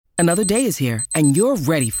Another day is here, and you're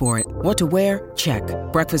ready for it. What to wear? Check.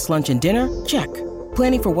 Breakfast, lunch, and dinner? Check.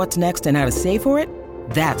 Planning for what's next and how to save for it?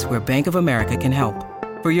 That's where Bank of America can help.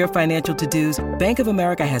 For your financial to-dos, Bank of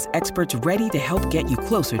America has experts ready to help get you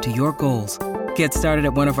closer to your goals. Get started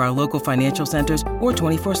at one of our local financial centers or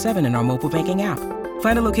 24/7 in our mobile banking app.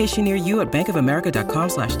 Find a location near you at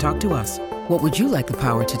bankofamerica.com/talktous. What would you like the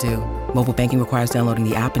power to do? Mobile banking requires downloading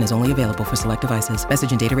the app and is only available for select devices.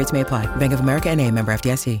 Message and data rates may apply. Bank of America N.A., member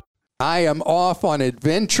FDIC. I am off on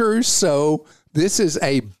adventures, so this is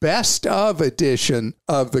a best of edition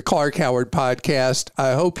of the Clark Howard podcast.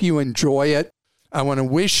 I hope you enjoy it. I want to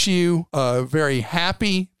wish you a very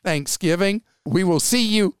happy Thanksgiving. We will see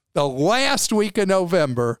you the last week of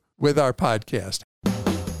November with our podcast.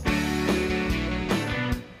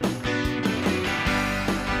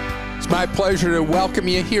 It's my pleasure to welcome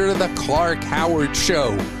you here to the Clark Howard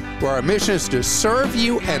Show, where our mission is to serve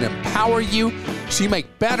you and empower you so you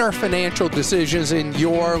make better financial decisions in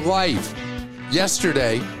your life.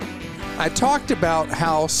 Yesterday, I talked about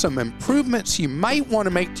how some improvements you might want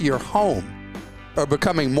to make to your home are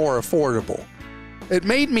becoming more affordable. It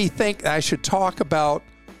made me think I should talk about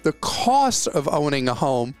the cost of owning a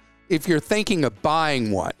home if you're thinking of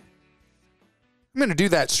buying one. I'm going to do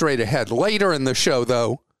that straight ahead. Later in the show,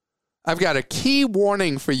 though, I've got a key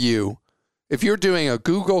warning for you. If you're doing a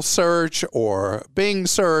Google search or Bing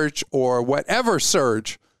search or whatever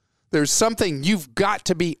search, there's something you've got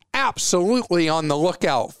to be absolutely on the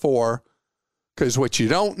lookout for, because what you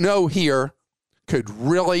don't know here could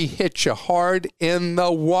really hit you hard in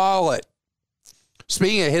the wallet.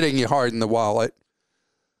 Speaking of hitting you hard in the wallet,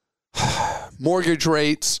 mortgage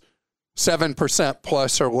rates, 7%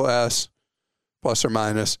 plus or less, plus or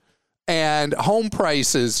minus, and home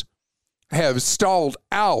prices have stalled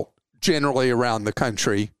out generally around the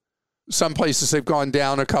country. Some places have gone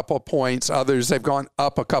down a couple of points, others have gone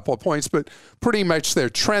up a couple of points, but pretty much they're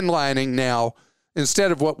trend lining now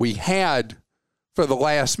instead of what we had for the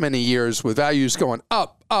last many years with values going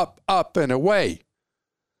up, up, up, and away.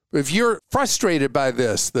 If you're frustrated by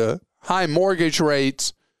this, the high mortgage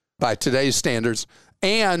rates by today's standards,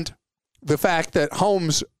 and the fact that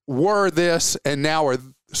homes were this and now are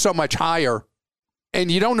so much higher, and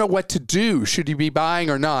you don't know what to do, should you be buying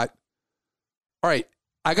or not? All right,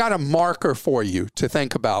 I got a marker for you to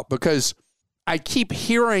think about, because I keep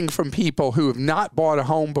hearing from people who have not bought a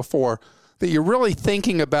home before that you're really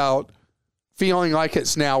thinking about feeling like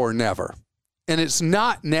it's now or never. And it's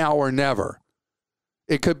not now or never.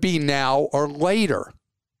 It could be now or later.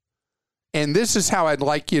 And this is how I'd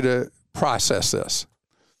like you to process this.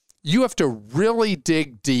 You have to really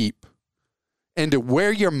dig deep into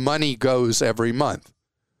where your money goes every month.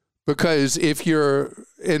 Because if you're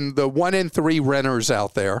in the 1 in 3 renters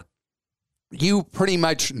out there, you pretty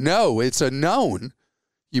much know, it's a known.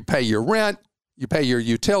 You pay your rent, you pay your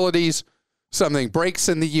utilities, something breaks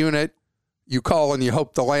in the unit, you call and you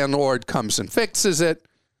hope the landlord comes and fixes it.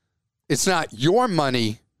 It's not your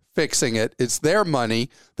money fixing it, it's their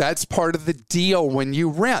money. That's part of the deal when you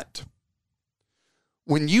rent.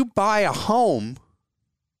 When you buy a home,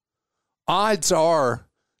 odds are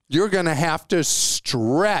you're going to have to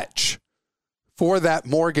stretch for that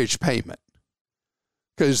mortgage payment,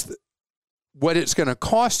 because what it's going to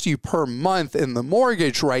cost you per month in the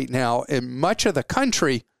mortgage right now in much of the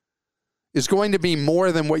country is going to be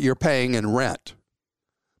more than what you're paying in rent.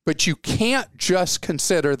 But you can't just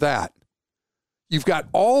consider that. You've got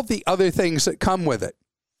all the other things that come with it.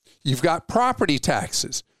 You've got property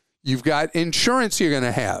taxes. You've got insurance you're going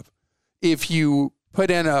to have. If you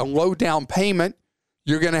put in a low down payment,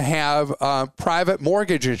 you're going to have private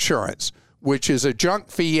mortgage insurance, which is a junk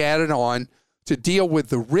fee added on to deal with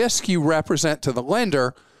the risk you represent to the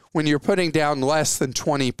lender when you're putting down less than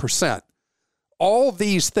 20%. All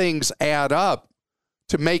these things add up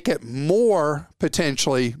to make it more,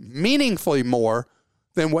 potentially, meaningfully more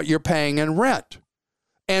than what you're paying in rent.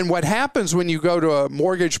 And what happens when you go to a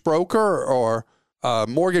mortgage broker or a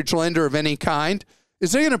mortgage lender of any kind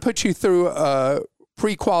is they're going to put you through a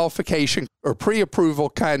pre-qualification or pre-approval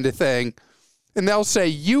kind of thing. And they'll say,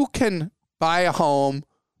 you can buy a home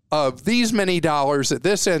of these many dollars at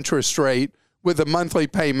this interest rate with a monthly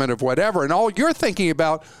payment of whatever. And all you're thinking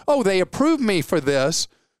about, oh, they approved me for this,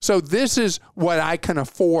 so this is what I can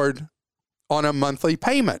afford on a monthly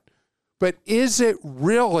payment. But is it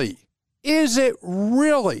really? Is it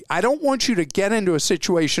really? I don't want you to get into a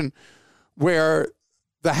situation where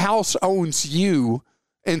the house owns you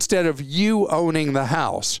instead of you owning the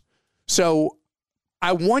house. So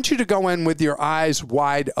I want you to go in with your eyes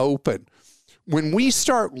wide open. When we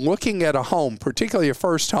start looking at a home, particularly a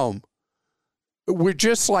first home, we're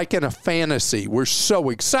just like in a fantasy. We're so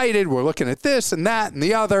excited. We're looking at this and that and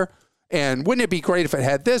the other. And wouldn't it be great if it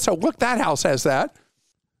had this? Oh, look, that house has that.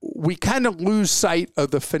 We kind of lose sight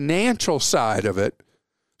of the financial side of it.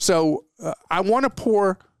 So I want to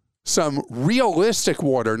pour some realistic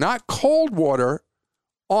water, not cold water,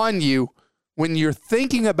 on you when you're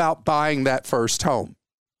thinking about buying that first home.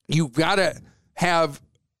 You've got to have,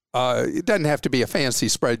 it doesn't have to be a fancy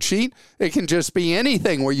spreadsheet. It can just be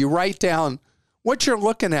anything where you write down what you're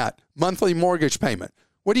looking at, monthly mortgage payment.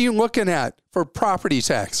 What are you looking at for property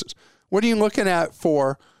taxes? What are you looking at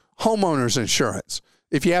for homeowners insurance?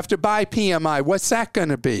 If you have to buy PMI, what's that going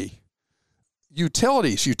to be?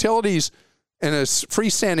 Utilities in a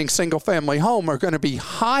freestanding single-family home are going to be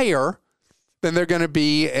higher than they're going to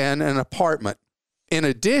be in an apartment. In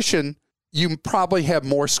addition, you probably have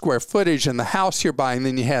more square footage in the house you're buying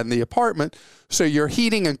than you had in the apartment, so you're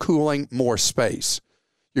heating and cooling more space.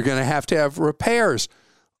 You're going to have repairs.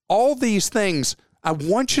 All these things, I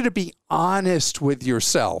want you to be honest with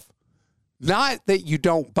yourself. Not that you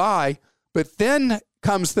don't buy, but then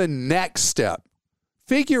comes the next step.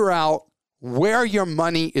 Figure out where your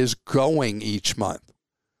money is going each month.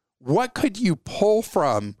 What could you pull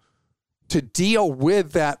from to deal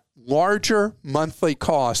with that larger monthly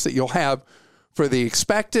cost that you'll have for the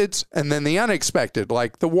expected and then the unexpected,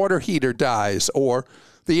 like the water heater dies or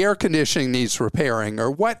the air conditioning needs repairing or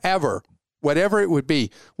whatever it would be.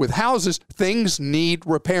 With houses, things need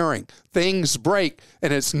repairing. Things break,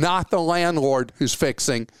 and it's not the landlord who's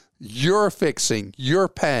fixing. You're fixing. You're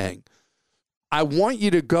paying. I want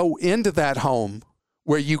you to go into that home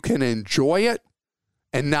where you can enjoy it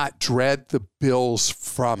and not dread the bills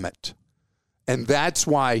from it. And that's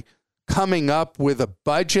why coming up with a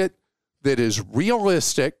budget that is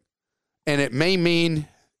realistic, and it may mean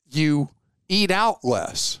you eat out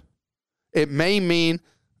less. It may mean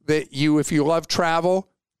that you, if you love travel,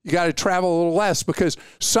 you got to travel a little less because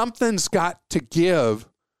something's got to give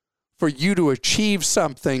for you to achieve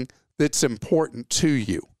something that's important to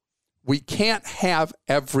you. We can't have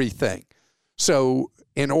everything. So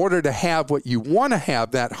in order to have what you want to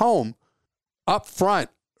have, that home, up front,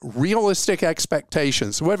 realistic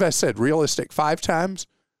expectations. What have I said? Realistic 5 times?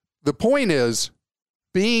 The point is,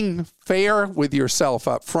 being fair with yourself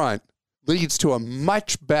up front leads to a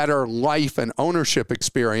much better life and ownership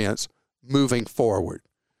experience moving forward.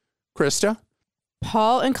 Krista?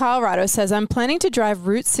 Paul in Colorado says, I'm planning to drive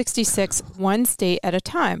Route 66 one state at a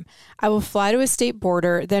time. I will fly to a state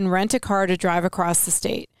border, then rent a car to drive across the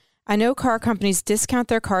state. I know car companies discount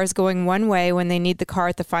their cars going one way when they need the car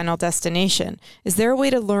at the final destination. Is there a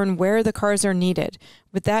way to learn where the cars are needed?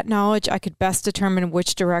 With that knowledge, I could best determine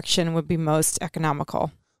which direction would be most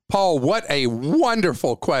economical. Paul, what a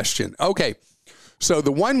wonderful question. Okay, so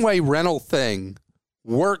the one-way rental thing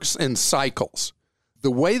works in cycles.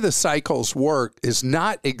 The way the cycles work is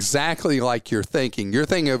not exactly like you're thinking. You're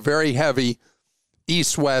thinking of very heavy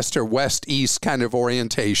east-west or west-east kind of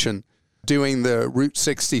orientation, doing the Route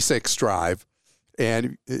 66 drive.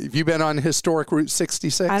 And have you been on historic Route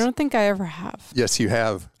 66? I don't think I ever have. Yes, you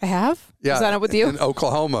have. I have? Yeah. Is that with you? In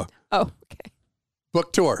Oklahoma. Oh, okay.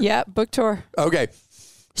 Book tour. Yeah, book tour. Okay.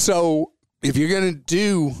 So if you're going to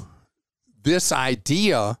do this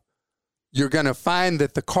idea, you're going to find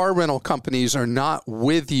that the car rental companies are not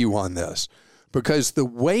with you on this because the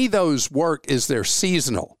way those work is they're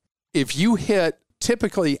seasonal. If you hit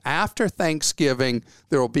typically after Thanksgiving,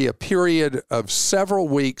 there will be a period of several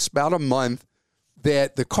weeks, about a month,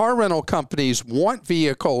 that the car rental companies want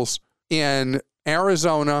vehicles in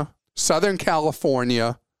Arizona, Southern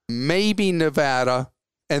California, maybe Nevada,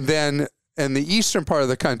 and then in the eastern part of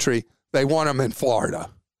the country, they want them in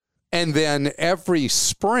Florida. And then every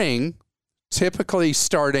spring, typically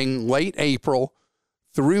starting late April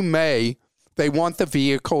through May, they want the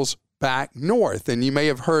vehicles back north. And you may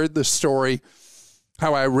have heard the story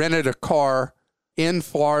how I rented a car in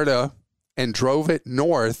Florida and drove it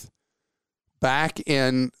north back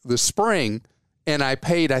in the spring, and I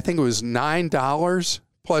paid, I think it was $9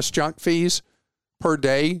 plus junk fees per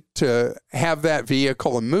day to have that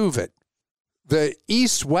vehicle and move it. The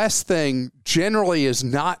east-west thing generally is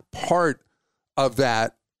not part of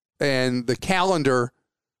that, and the calendar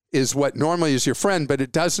is what normally is your friend, but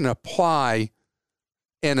it doesn't apply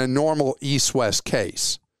in a normal east-west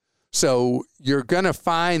case. So you're going to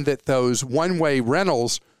find that those one-way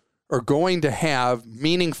rentals are going to have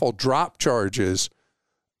meaningful drop charges,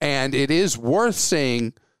 and it is worth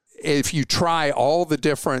seeing if you try all the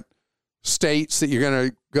different states that you're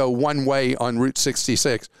going to go one way on Route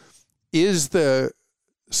 66. Is the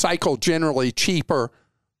cycle generally cheaper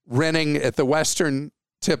renting at the western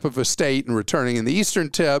tip of a state and returning in the eastern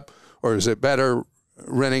tip, Or is it better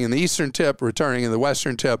renting in the eastern tip, returning in the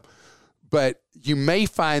western tip? But you may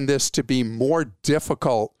find this to be more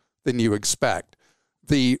difficult than you expect.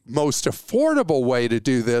 The most affordable way to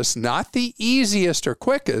do this, not the easiest or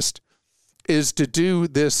quickest, is to do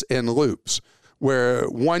this in loops, where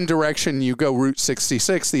one direction you go Route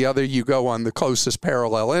 66, the other you go on the closest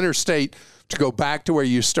parallel interstate to go back to where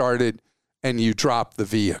you started, and you drop the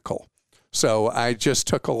vehicle. So I just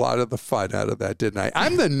took a lot of the fun out of that, didn't I?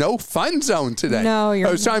 I'm the no fun zone today. No, you're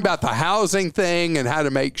I was talking about the housing thing and how to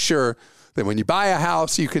make sure that when you buy a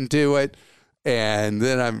house, you can do it. And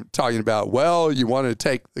then I'm talking about, well, you want to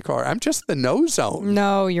take the car. I'm just the no zone.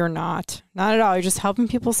 No, you're not. Not at all. You're just helping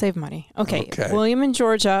people save money. Okay. William in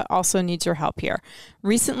Georgia also needs your help here.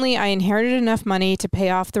 Recently, I inherited enough money to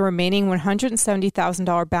pay off the remaining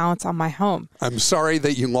 $170,000 balance on my home. I'm sorry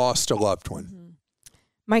that you lost a loved one.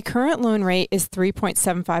 My current loan rate is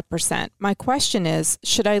 3.75%. My question is,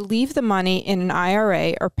 should I leave the money in an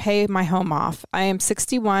IRA or pay my home off? I am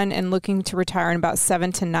 61 and looking to retire in about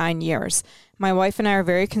 7 to 9 years. My wife and I are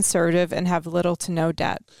very conservative and have little to no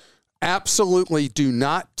debt. Absolutely do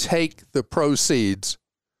not take the proceeds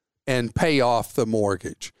and pay off the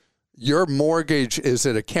mortgage. Your mortgage is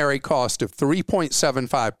at a carry cost of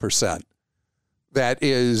 3.75%. That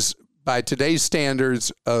is, by today's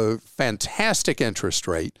standards, a fantastic interest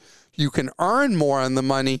rate. You can earn more on the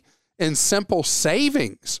money in simple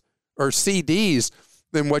savings or CDs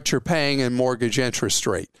than what you're paying in mortgage interest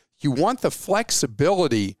rate. You want the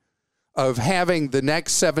flexibility of having the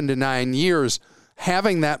next 7 to 9 years,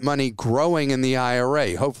 having that money growing in the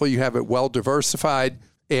IRA. Hopefully you have it well diversified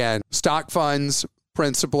in stock funds,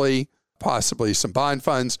 principally, possibly some bond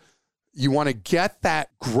funds. You want to get that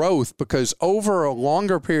growth because over a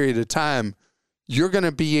longer period of time, you're going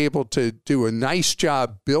to be able to do a nice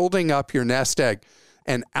job building up your nest egg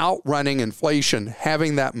and outrunning inflation,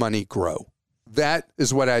 having that money grow. That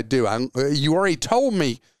is what I do. You already told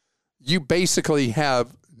me you basically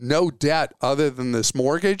have no debt other than this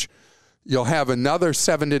mortgage. You'll have another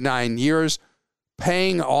 7 to 9 years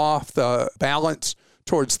paying off the balance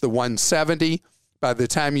towards the 170. By the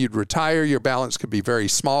time you'd retire, your balance could be very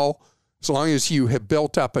small. As long as you have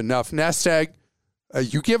built up enough nest egg,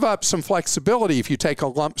 you give up some flexibility if you take a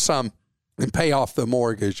lump sum and pay off the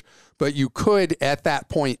mortgage. But you could, at that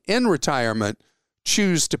point in retirement,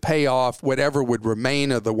 choose to pay off whatever would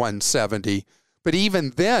remain of the 170. But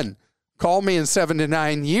even then, call me in 7 to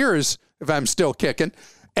 9 years if I'm still kicking,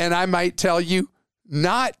 and I might tell you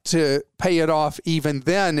not to pay it off even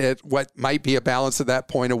then at what might be a balance at that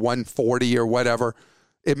point of 140 or whatever.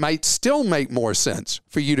 It might still make more sense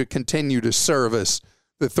for you to continue to service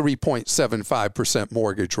the 3.75%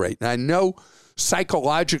 mortgage rate. And I know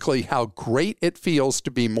psychologically how great it feels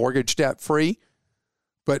to be mortgage debt free,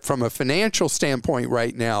 but from a financial standpoint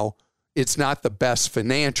right now, it's not the best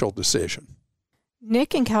financial decision.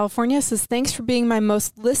 Nick in California says, thanks for being my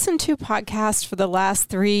most listened to podcast for the last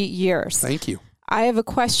 3 years. Thank you. I have a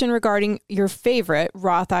question regarding your favorite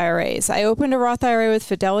Roth IRAs. I opened a Roth IRA with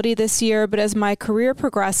Fidelity this year, but as my career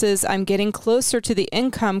progresses, I'm getting closer to the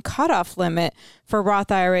income cutoff limit for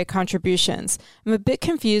Roth IRA contributions. I'm a bit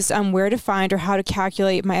confused on where to find or how to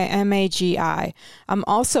calculate my MAGI. I'm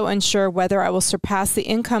also unsure whether I will surpass the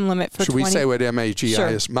income limit for Should we say what MAGI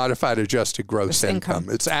is? Sure. Modified adjusted gross income.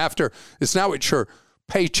 It's not what your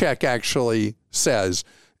paycheck actually says.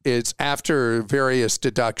 It's after various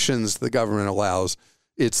deductions the government allows.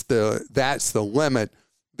 That's the limit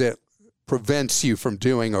that prevents you from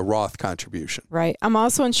doing a Roth contribution. Right. I'm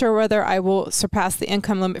also unsure whether I will surpass the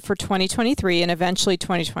income limit for 2023 and eventually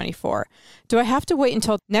 2024. Do I have to wait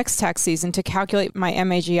until next tax season to calculate my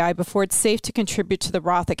MAGI before it's safe to contribute to the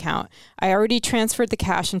Roth account? I already transferred the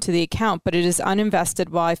cash into the account, but it is uninvested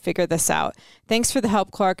while I figure this out. Thanks for the help,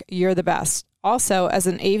 Clark. You're the best. Also, as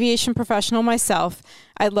an aviation professional myself,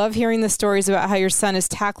 I love hearing the stories about how your son is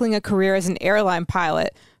tackling a career as an airline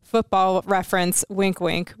pilot. Football reference, wink,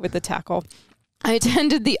 wink, with the tackle. I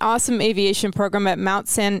attended the awesome aviation program at Mount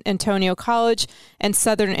San Antonio College and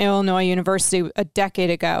Southern Illinois University a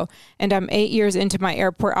decade ago, and I'm 8 years into my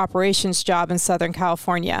airport operations job in Southern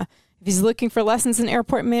California. If he's looking for lessons in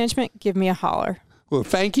airport management, give me a holler. Well,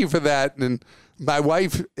 thank you for that. And my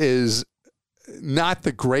wife is not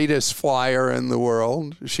the greatest flyer in the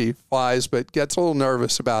world. She flies, but gets a little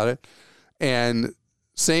nervous about it. And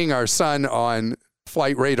seeing our son on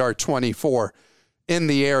Flight Radar 24 in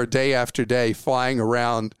the air day after day, flying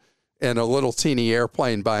around in a little teeny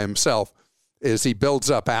airplane by himself as he builds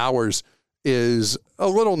up hours is a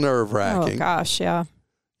little nerve-wracking. Oh, gosh, yeah.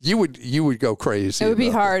 You would go crazy. It would be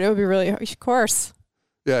hard. That. It would be really hard. Of course.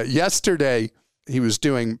 Yeah. Yesterday, he was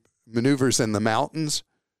doing maneuvers in the mountains,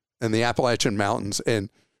 in the Appalachian Mountains, and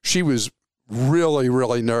she was really,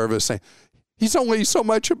 really nervous, saying, he's only so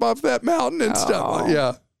much above that mountain and stuff.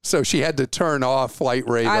 Yeah. So she had to turn off flight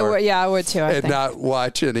radar. I would too, I think. Not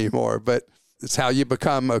watch anymore. But it's how you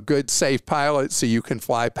become a good, safe pilot so you can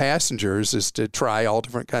fly passengers, is to try all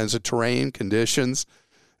different kinds of terrain, conditions,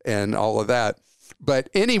 and all of that. But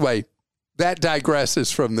anyway, that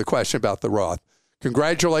digresses from the question about the Roth.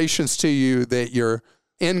 Congratulations to you that your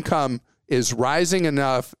income is rising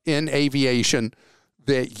enough in aviation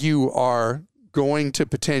that you are going to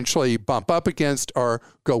potentially bump up against or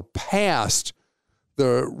go past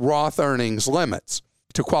the Roth earnings limits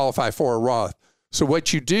to qualify for a Roth. So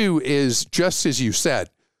what you do is, just as you said,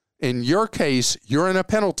 in your case, you're in a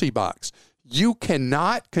penalty box. You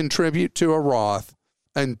cannot contribute to a Roth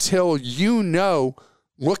until you know,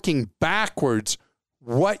 looking backwards,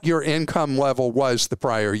 what your income level was the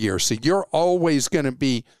prior year. So you're always going to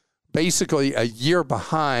be basically a year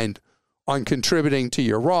behind on contributing to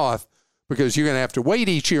your Roth, because you're going to have to wait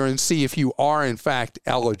each year and see if you are in fact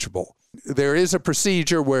eligible. There is a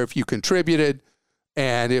procedure where if you contributed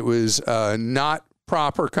and it was not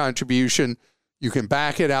proper contribution, you can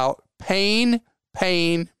back it out. Pain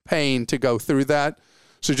to go through that.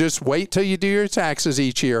 So just wait till you do your taxes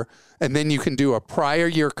each year, and then you can do a prior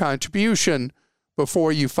year contribution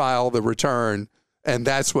before you file the return, and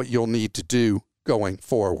that's what you'll need to do going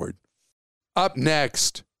forward. Up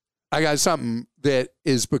next, I got something that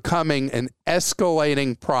is becoming an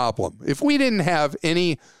escalating problem. If we didn't have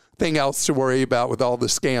anything else to worry about with all the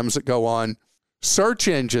scams that go on, search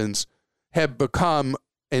engines have become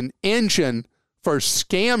an engine for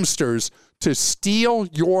scamsters to steal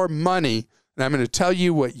your money. And I'm going to tell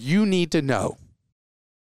you what you need to know.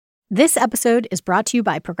 This episode is brought to you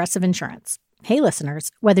by Progressive Insurance. Hey,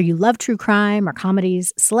 listeners, whether you love true crime or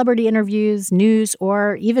comedies, celebrity interviews, news,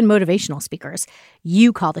 or even motivational speakers,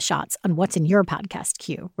 you call the shots on what's in your podcast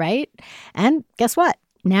queue, right? And guess what?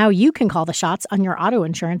 Now you can call the shots on your auto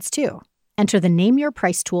insurance, too. Enter the Name Your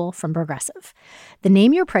Price tool from Progressive. The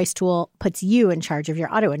Name Your Price tool puts you in charge of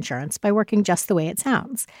your auto insurance by working just the way it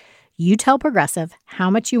sounds. You tell Progressive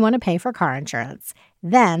how much you want to pay for car insurance.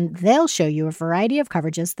 Then they'll show you a variety of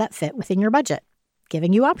coverages that fit within your budget,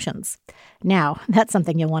 giving you options. Now, that's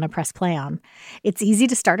something you'll want to press play on. It's easy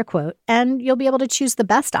to start a quote, and you'll be able to choose the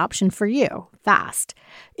best option for you fast.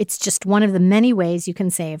 It's just one of the many ways you can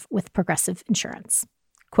save with Progressive Insurance.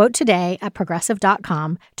 Quote today at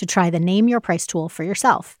Progressive.com to try the Name Your Price tool for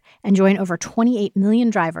yourself and join over 28 million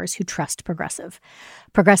drivers who trust Progressive.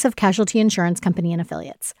 Progressive Casualty Insurance Company and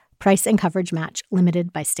Affiliates. Price and coverage match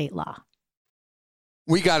limited by state law.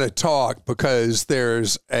 We got to talk because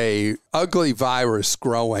there's a ugly virus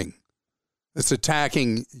growing that's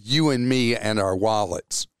attacking you and me and our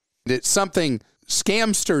wallets. It's something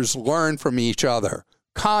scamsters learn from each other.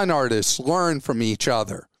 Con artists learn from each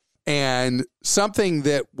other. And something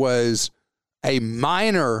that was a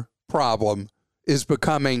minor problem is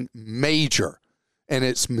becoming major. And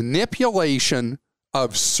it's manipulation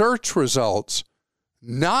of search results,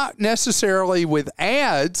 not necessarily with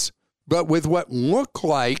ads, but with what look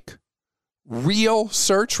like real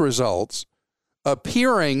search results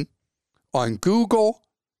appearing on Google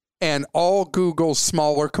and all Google's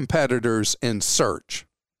smaller competitors in search.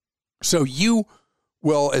 So you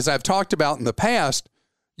will, as I've talked about in the past,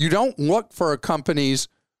 you don't look for a company's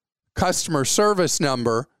customer service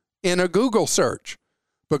number in a Google search,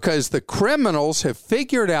 because the criminals have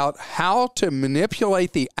figured out how to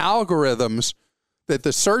manipulate the algorithms that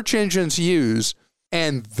the search engines use,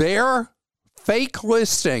 and their fake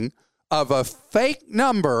listing of a fake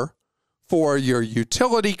number for your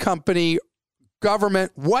utility company,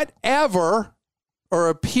 government, whatever, are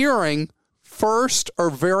appearing first or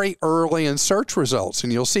very early in search results.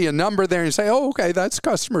 And you'll see a number there and you say, oh, okay, that's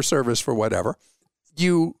customer service for whatever.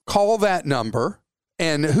 You call that number,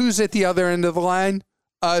 and who's at the other end of the line?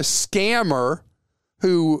 A scammer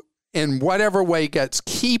who, in whatever way, gets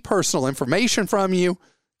key personal information from you,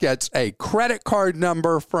 gets a credit card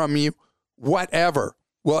number from you, whatever.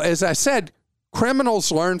 Well, as I said,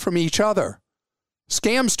 criminals learn from each other.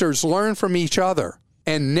 Scamsters learn from each other.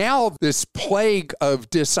 And now this plague of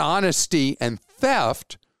dishonesty and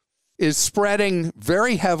theft is spreading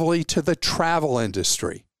very heavily to the travel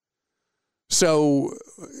industry. So,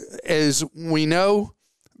 as we know,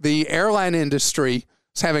 the airline industry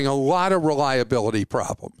is having a lot of reliability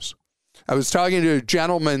problems. I was talking to a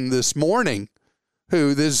gentleman this morning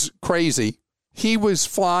who, this is crazy, he was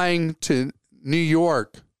flying to New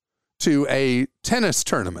York to a tennis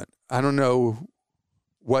tournament. I don't know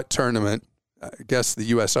what tournament. I guess the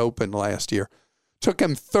U.S. Open last year. Took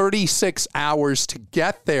him 36 hours to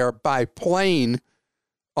get there by plane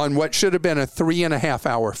on what should have been a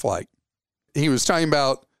 3.5-hour flight. He was talking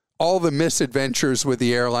about all the misadventures with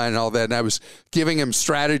the airline and all that, and I was giving him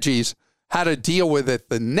strategies how to deal with it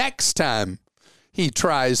the next time he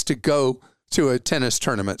tries to go to a tennis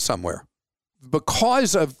tournament somewhere.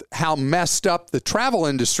 Because of how messed up the travel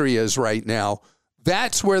industry is right now,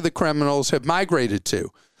 that's where the criminals have migrated to.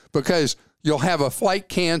 Because you'll have a flight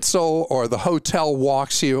cancel or the hotel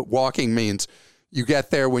walks you. Walking means you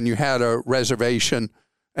get there when you had a reservation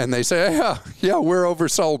and they say, yeah, we're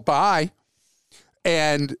oversold, bye.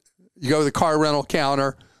 And you go to the car rental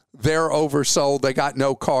counter, they're oversold, they got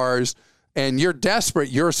no cars, and you're desperate,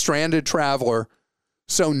 you're a stranded traveler.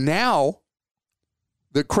 So now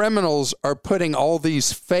the criminals are putting all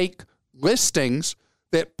these fake listings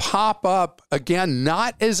that pop up, again,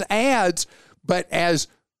 not as ads, but as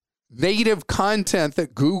native content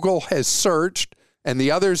that Google has searched and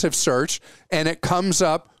the others have searched, and it comes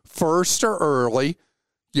up first or early.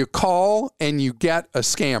 You call and you get a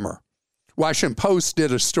scammer. Washington Post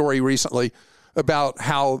did a story recently about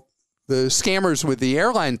how the scammers with the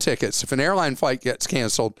airline tickets, if an airline flight gets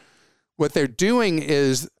canceled, what they're doing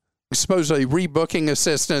is supposedly rebooking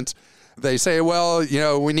assistance. They say, well,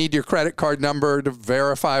 we need your credit card number to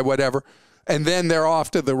verify whatever. And then they're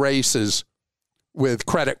off to the races with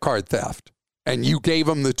credit card theft. And you gave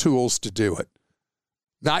them the tools to do it.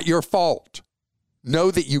 Not your fault.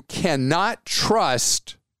 Know that you cannot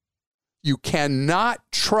trust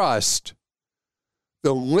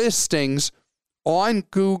the listings on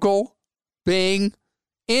Google, Bing,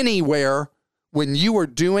 anywhere when you are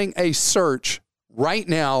doing a search right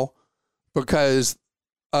now because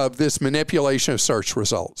of this manipulation of search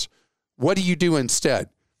results. What do you do instead?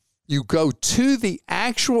 You go to the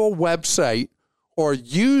actual website or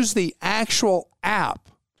use the actual app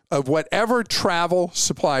of whatever travel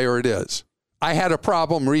supplier it is. I had a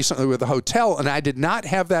problem recently with a hotel, and I did not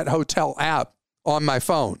have that hotel app on my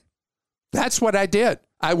phone. That's what I did.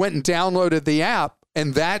 I went and downloaded the app,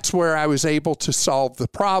 and that's where I was able to solve the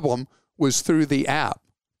problem, was through the app.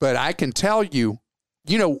 But I can tell you,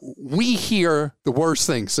 we hear the worst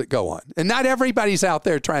things that go on. And not everybody's out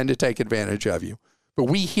there trying to take advantage of you, but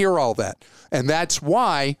we hear all that. And that's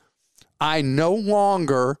why I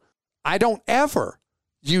don't ever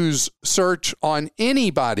use search on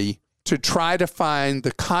anybody to try to find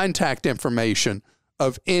the contact information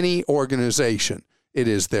of any organization. It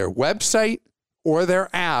is their website or their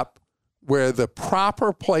app where the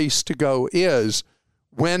proper place to go is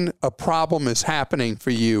when a problem is happening for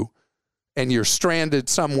you and you're stranded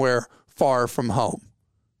somewhere far from home.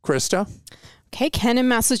 Krista? Okay, Ken in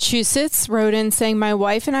Massachusetts wrote in saying, my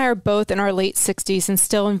wife and I are both in our late 60s and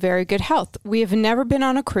still in very good health. We have never been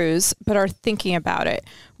on a cruise, but are thinking about it.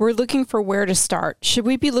 We're looking for where to start. Should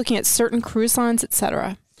we be looking at certain cruise lines,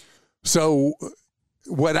 etc.? So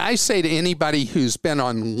what I say to anybody who's been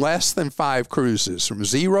on less than 5 cruises, from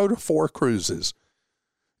 0 to 4 cruises,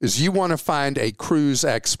 is you want to find a cruise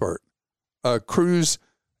expert, a cruise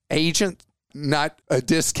agent, not a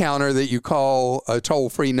discounter that you call a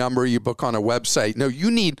toll-free number you book on a website. No,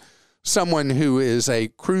 you need someone who is a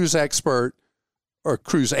cruise expert or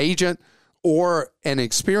cruise agent or an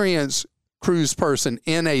experienced cruise person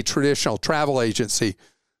in a traditional travel agency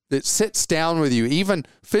that sits down with you, even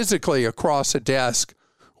physically across a desk,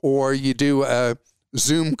 or you do a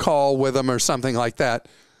Zoom call with them or something like that.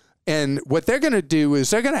 And what they're going to do is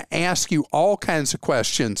they're going to ask you all kinds of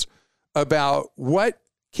questions about what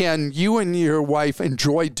can you and your wife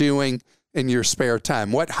enjoy doing in your spare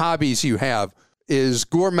time? What hobbies you have? Is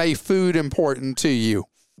gourmet food important to you?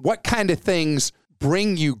 What kind of things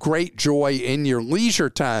bring you great joy in your leisure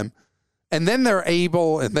time? And then they're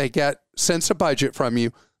able, and they sense a budget from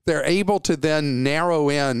you, they're able to then narrow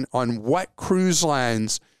in on what cruise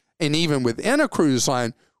lines, and even within a cruise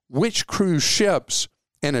line, which cruise ships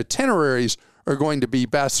and itineraries are going to be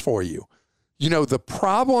best for you. The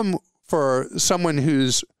problem for someone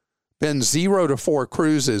who's been 0 to 4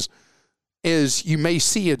 cruises is you may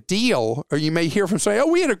see a deal or you may hear from somebody,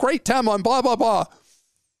 we had a great time on blah, blah, blah.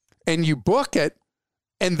 And you book it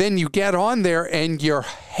and then you get on there and you're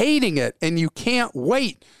hating it and you can't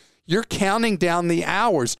wait. You're counting down the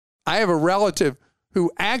hours. I have a relative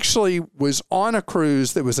who actually was on a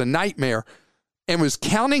cruise that was a nightmare and was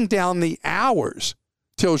counting down the hours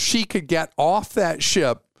till she could get off that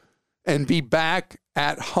ship and be back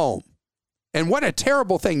at home. And what a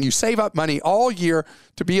terrible thing. You save up money all year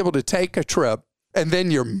to be able to take a trip, and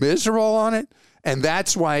then you're miserable on it. And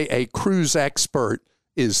that's why a cruise expert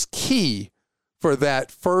is key for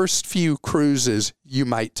that first few cruises you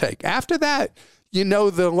might take. After that, you know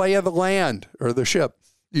the lay of the land or the ship.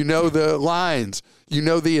 You know the lines. You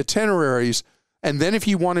know the itineraries. And then if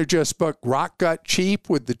you want to just book rock gut cheap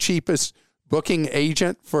with the cheapest booking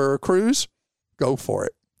agent for a cruise, go for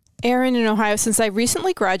it. Aaron in Ohio, since I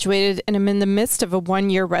recently graduated and am in the midst of a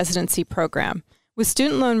 1-year residency program. With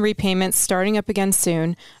student loan repayments starting up again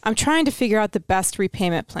soon, I'm trying to figure out the best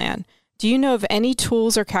repayment plan. Do you know of any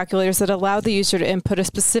tools or calculators that allow the user to input a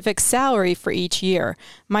specific salary for each year?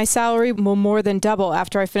 My salary will more than double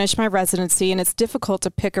after I finish my residency, and it's difficult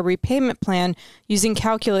to pick a repayment plan using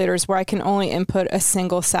calculators where I can only input a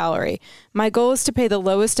single salary. My goal is to pay the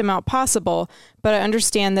lowest amount possible, but I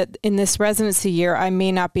understand that in this residency year, I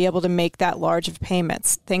may not be able to make that large of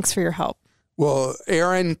payments. Thanks for your help. Well,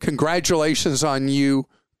 Aaron, congratulations on you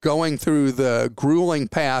going through the grueling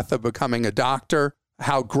path of becoming a doctor.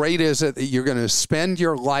 How great is it that you're going to spend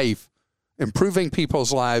your life improving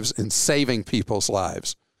people's lives and saving people's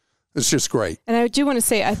lives? It's just great. And I do want to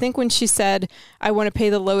say, I think when she said, I want to pay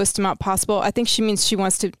the lowest amount possible, I think she means she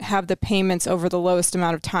wants to have the payments over the lowest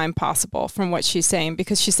amount of time possible from what she's saying,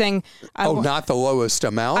 because she's saying... not the lowest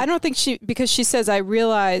amount? I don't think because she says, I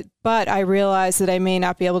realize that I may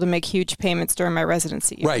not be able to make huge payments during my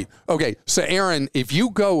residency year. Right. Okay. So Aaron, if you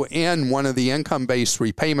go in one of the income-based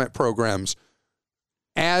repayment programs,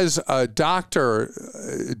 as a doctor,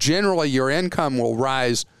 generally your income will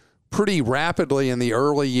rise pretty rapidly in the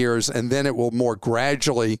early years, and then it will more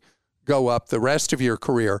gradually go up the rest of your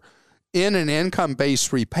career. In an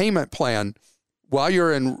income-based repayment plan, while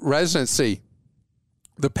you're in residency,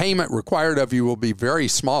 the payment required of you will be very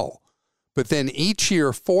small. But then each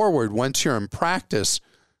year forward, once you're in practice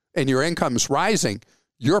and your income's rising,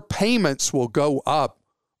 your payments will go up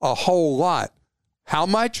a whole lot. How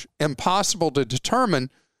much? Impossible to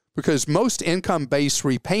determine, because most income-based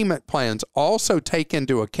repayment plans also take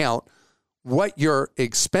into account what your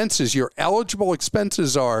expenses, your eligible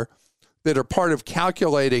expenses are that are part of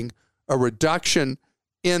calculating a reduction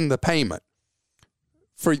in the payment.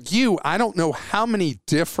 For you, I don't know how many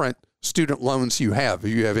different student loans you have.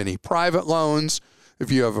 If you have any private loans,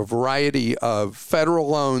 if you have a variety of federal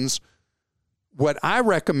loans, what I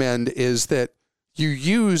recommend is that you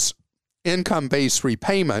use income-based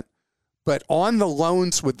repayment, but on the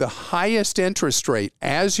loans with the highest interest rate,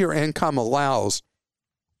 as your income allows,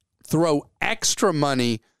 throw extra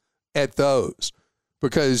money at those,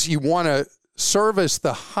 because you want to service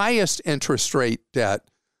the highest interest rate debt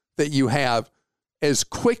that you have as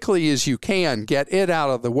quickly as you can, get it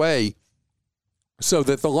out of the way so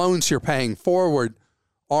that the loans you're paying forward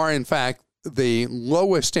are in fact the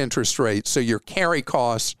lowest interest rate, so your carry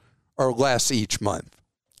costs are less each month.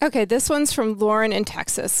 Okay, this one's from Lauren in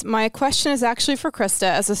Texas. My question is actually for Krista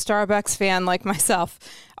as a Starbucks fan like myself.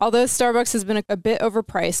 Although Starbucks has been a bit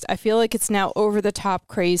overpriced, I feel like it's now over the top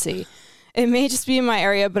crazy. It may just be in my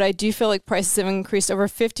area, but I do feel like prices have increased over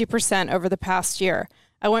 50% over the past year.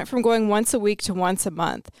 I went from going once a week to once a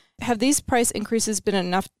month. Have these price increases been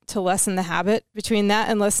enough to lessen the habit? Between that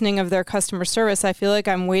and listening of their customer service, I feel like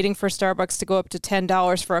I'm waiting for Starbucks to go up to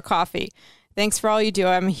 $10 for a coffee. Thanks for all you do.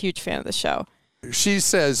 I'm a huge fan of the show. She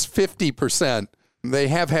says 50%. They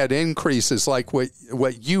have had increases like what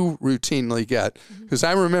you routinely get. Because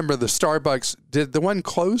I remember the Starbucks, did the one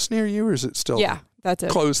close near you, or is it still? Yeah, that's it.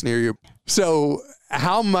 Close near you. So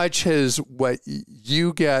how much has what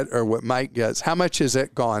you get or what Mike gets, how much has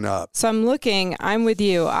it gone up? So I'm with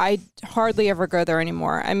you. I hardly ever go there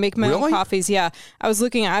anymore. I make my own coffees. Yeah. I was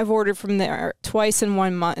looking, I've ordered from there twice in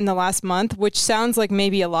 1 month, in the last month, which sounds like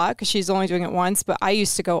maybe a lot because she's only doing it once, but I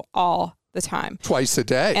used to go all the time. Twice a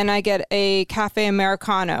day. And I get a cafe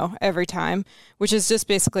Americano every time, which is just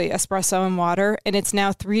basically espresso and water. And it's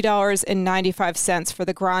now $3.95 for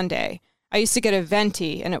the grande. I used to get a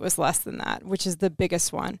venti and it was less than that, which is the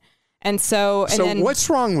biggest one. And so, then, what's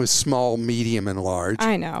wrong with small, medium, and large?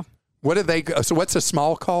 I know. What do they, so what's a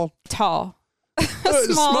small called? Tall.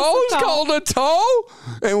 Small is called a tall?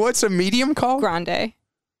 And what's a medium called? Grande.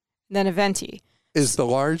 Then a venti. Is the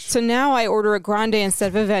large? So now I order a grande instead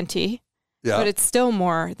of a venti. Yeah. But it's still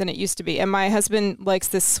more than it used to be. And my husband likes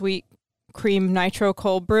this sweet cream nitro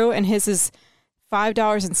cold brew, and his is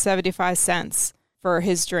 $5.75 for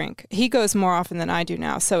his drink. He goes more often than I do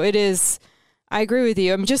now. So it is, I agree with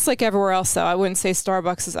you. I'm just like everywhere else, though. I wouldn't say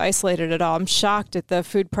Starbucks is isolated at all. I'm shocked at the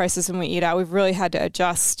food prices when we eat out. We've really had to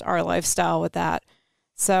adjust our lifestyle with that.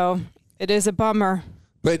 So it is a bummer.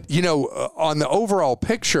 But, on the overall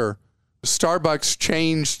picture, Starbucks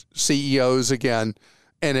changed CEOs again.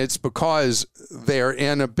 And it's because they're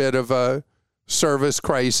in a bit of a service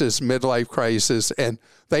crisis, midlife crisis. And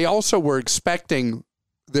they also were expecting,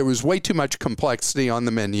 there was way too much complexity on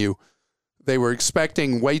the menu. They were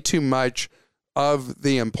expecting way too much of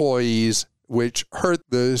the employees, which hurt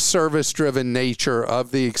the service-driven nature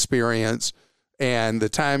of the experience. and the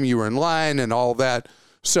time you were in line and all that.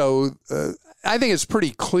 So I think it's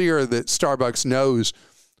pretty clear that Starbucks knows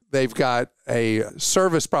they've got a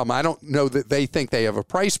service problem. I don't know that they think they have a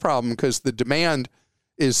price problem because the demand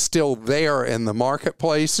is still there in the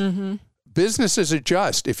marketplace. Mm-hmm. Businesses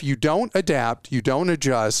adjust. If you don't adapt, you don't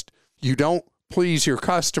adjust, you don't please your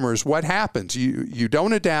customers, what happens? You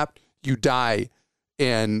don't adapt, you die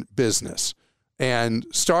in business. And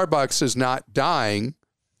Starbucks is not dying,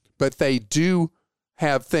 but they do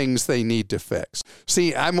have things they need to fix.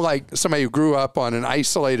 See, I'm like somebody who grew up on an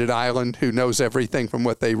isolated island who knows everything from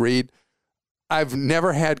what they read. I've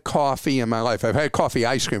never had coffee in my life. I've had coffee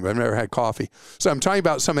ice cream, but I've never had coffee. So I'm talking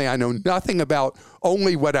about something I know nothing about,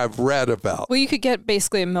 only what I've read about. Well, you could get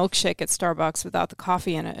basically a milkshake at Starbucks without the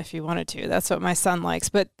coffee in it if you wanted to. That's what my son likes,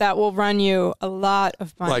 but that will run you a lot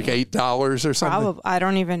of money. Like $8 or something? Probably. I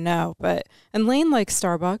don't even know. And Lane likes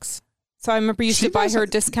Starbucks. So I remember you used to buy her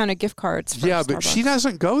discounted gift cards from Starbucks. But she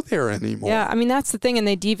doesn't go there anymore. Yeah, I mean, that's the thing. And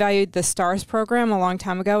they devalued the Stars program a long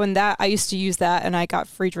time ago. And that I used to use that, and I got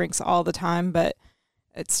free drinks all the time. But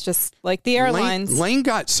it's just like the airlines. Lane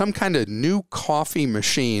got some kind of new coffee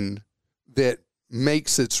machine that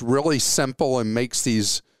makes it's really simple and makes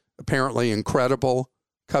these apparently incredible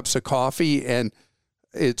cups of coffee. And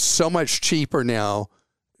it's so much cheaper now.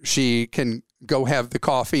 She can go have the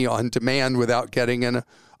coffee on demand without getting in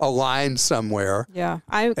a line somewhere. Yeah.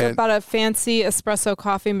 I bought a fancy espresso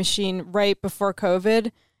coffee machine right before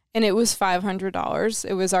COVID, and it was $500.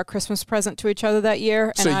 It was our Christmas present to each other that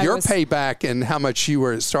year. So your payback and how much you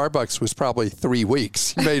were at Starbucks was probably 3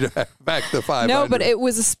 weeks. You made back the $500. No, but it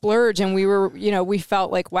was a splurge, and we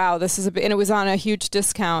felt like, wow, this is and it was on a huge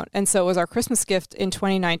discount. And so it was our Christmas gift in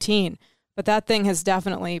 2019. But that thing has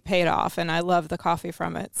definitely paid off, and I love the coffee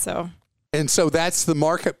from it. And so that's the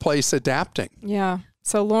marketplace adapting. Yeah.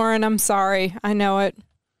 So, Lauren, I'm sorry. I know it.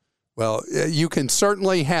 Well, you can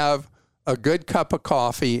certainly have a good cup of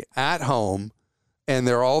coffee at home, and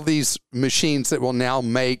there are all these machines that will now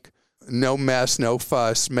make no mess, no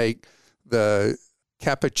fuss, make the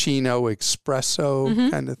cappuccino, espresso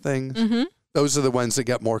kind of things. Mm-hmm. Those are the ones that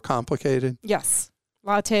get more complicated. Yes.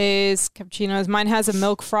 Lattes, cappuccinos. Mine has a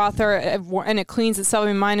milk frother, and it cleans itself.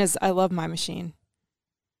 I love my machine.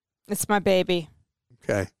 It's my baby.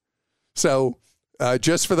 Okay. So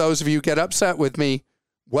just for those of you who get upset with me,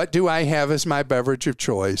 what do I have as my beverage of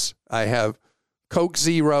choice? I have Coke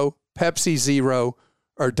Zero, Pepsi Zero,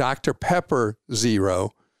 or Dr. Pepper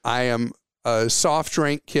Zero. I am a soft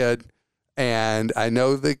drink kid, and I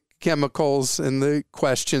know the chemicals and the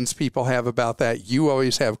questions people have about that. You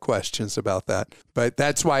always have questions about that. But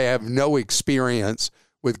that's why I have no experience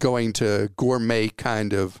with going to gourmet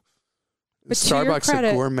kind of but Starbucks to your credit,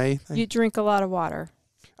 a gourmet thing. You drink a lot of water.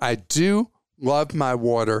 I do love my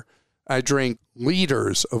water. I drink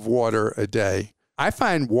liters of water a day. I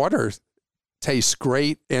find water tastes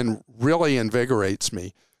great and really invigorates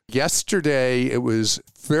me. Yesterday, it was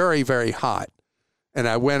very, very hot, and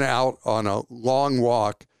I went out on a long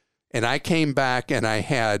walk, and I came back and I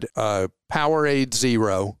had a Powerade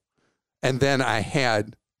Zero, and then I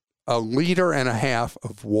had 1.5 liters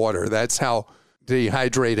of water. That's how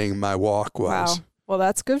dehydrating my walk was. Wow. Well,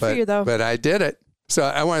 that's good for you, though. But I did it. So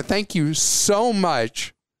I want to thank you so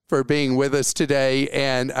much for being with us today.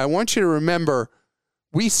 And I want you to remember,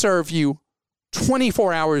 we serve you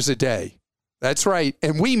 24 hours a day. That's right.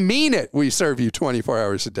 And we mean it. We serve you 24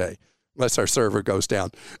 hours a day, unless our server goes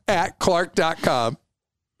down, at Clark.com.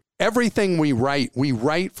 Everything we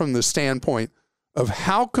write from the standpoint of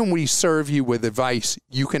how can we serve you with advice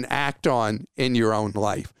you can act on in your own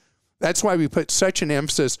life. That's why we put such an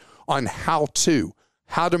emphasis on how to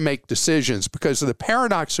make decisions, because of the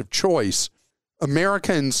paradox of choice.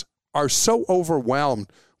 Americans are so overwhelmed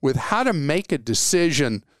with how to make a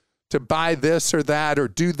decision to buy this or that, or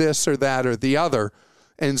do this or that or the other.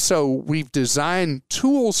 And so we've designed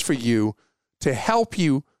tools for you to help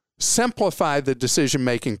you simplify the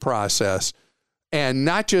decision-making process and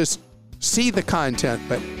not just see the content,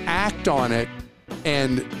 but act on it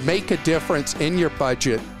and make a difference in your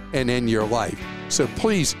budget and in your life. So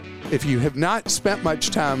please, if you have not spent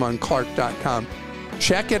much time on Clark.com,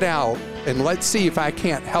 check it out, and let's see if I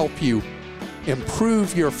can't help you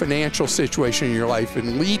improve your financial situation in your life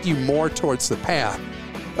and lead you more towards the path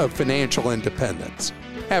of financial independence.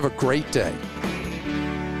 Have a great day.